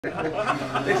We've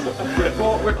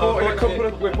brought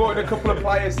in a couple of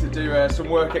players to do some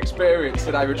work experience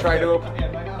today. We're training up.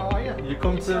 You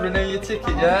come to renew your ticket,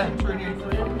 yeah?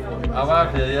 How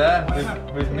have you,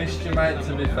 yeah? We've missed you, mate,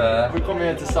 to be fair. We come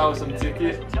here to sell some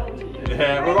tickets.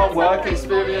 Yeah, we're on work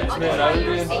experience, me and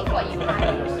Odin.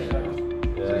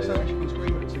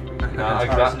 No,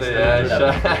 exactly, yeah.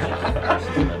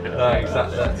 No,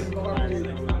 exactly.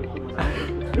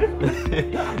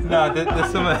 No,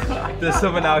 there's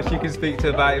someone else you can speak to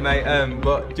about it, mate.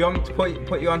 But do you want me to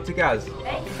put you on to Gaz?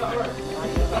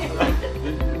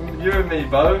 You and me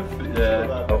both.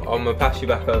 Yeah. I'm gonna pass you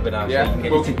back over now. Yeah.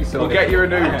 So We'll get you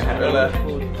renewed.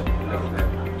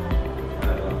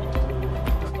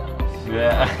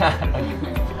 Yeah.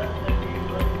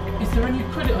 Is there any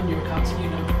credit on your account, do you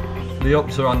know? The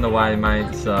ups are on the way,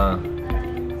 mate. So.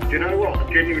 Do you know what? I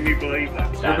genuinely believe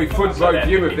that. There'll be front row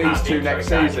view of these two next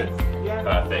season.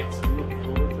 Perfect.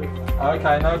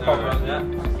 Okay, no problem. Yeah.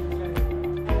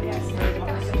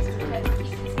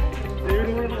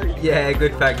 Yeah,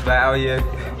 good, thanks, mate. How are you?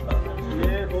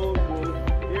 Yeah, all good.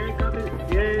 Yeah, got it.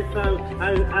 Yeah, so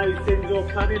how things all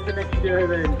planning for next year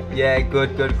then? Yeah,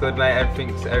 good, mate.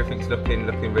 Everything's looking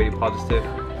really positive.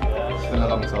 It's been a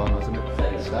long time, hasn't it?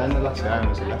 So in the last game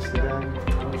was it yesterday?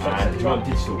 And do you want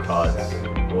digital cards,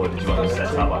 or did you want to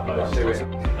set up like those?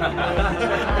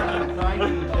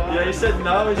 Yeah, he said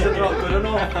no, he said not good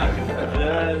enough.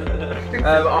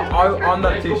 Yeah. I'm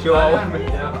not too sure. I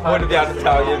wouldn't be able to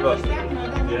tell you, but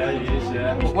Yeah, he is,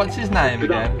 yeah. What's his name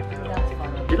again?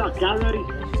 You know, Gary?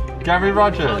 Gary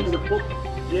Rogers.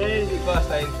 Yeah. first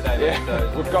day in today. Yeah.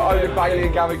 So. We've got Odin Bailey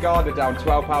and Gary Gardner down to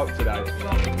help out today.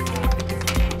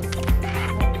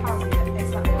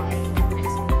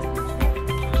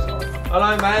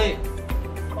 Hello, mate.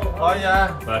 Oh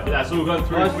yeah. Perfect, that's all gone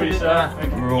through for you, sir.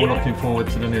 We're all looking forward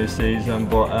to the new season,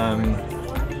 but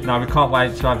no, we can't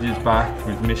wait to have you back.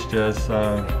 We've missed you,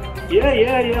 so. Yeah.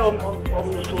 I'm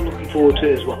also looking forward to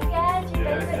it as well.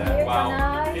 Yeah. Well,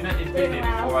 he's been here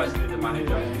before us, the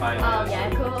manager and playing. Oh yeah,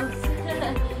 of course.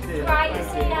 Right,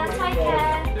 see ya, take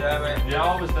care. Yeah, mate. Yeah, I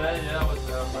was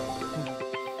there.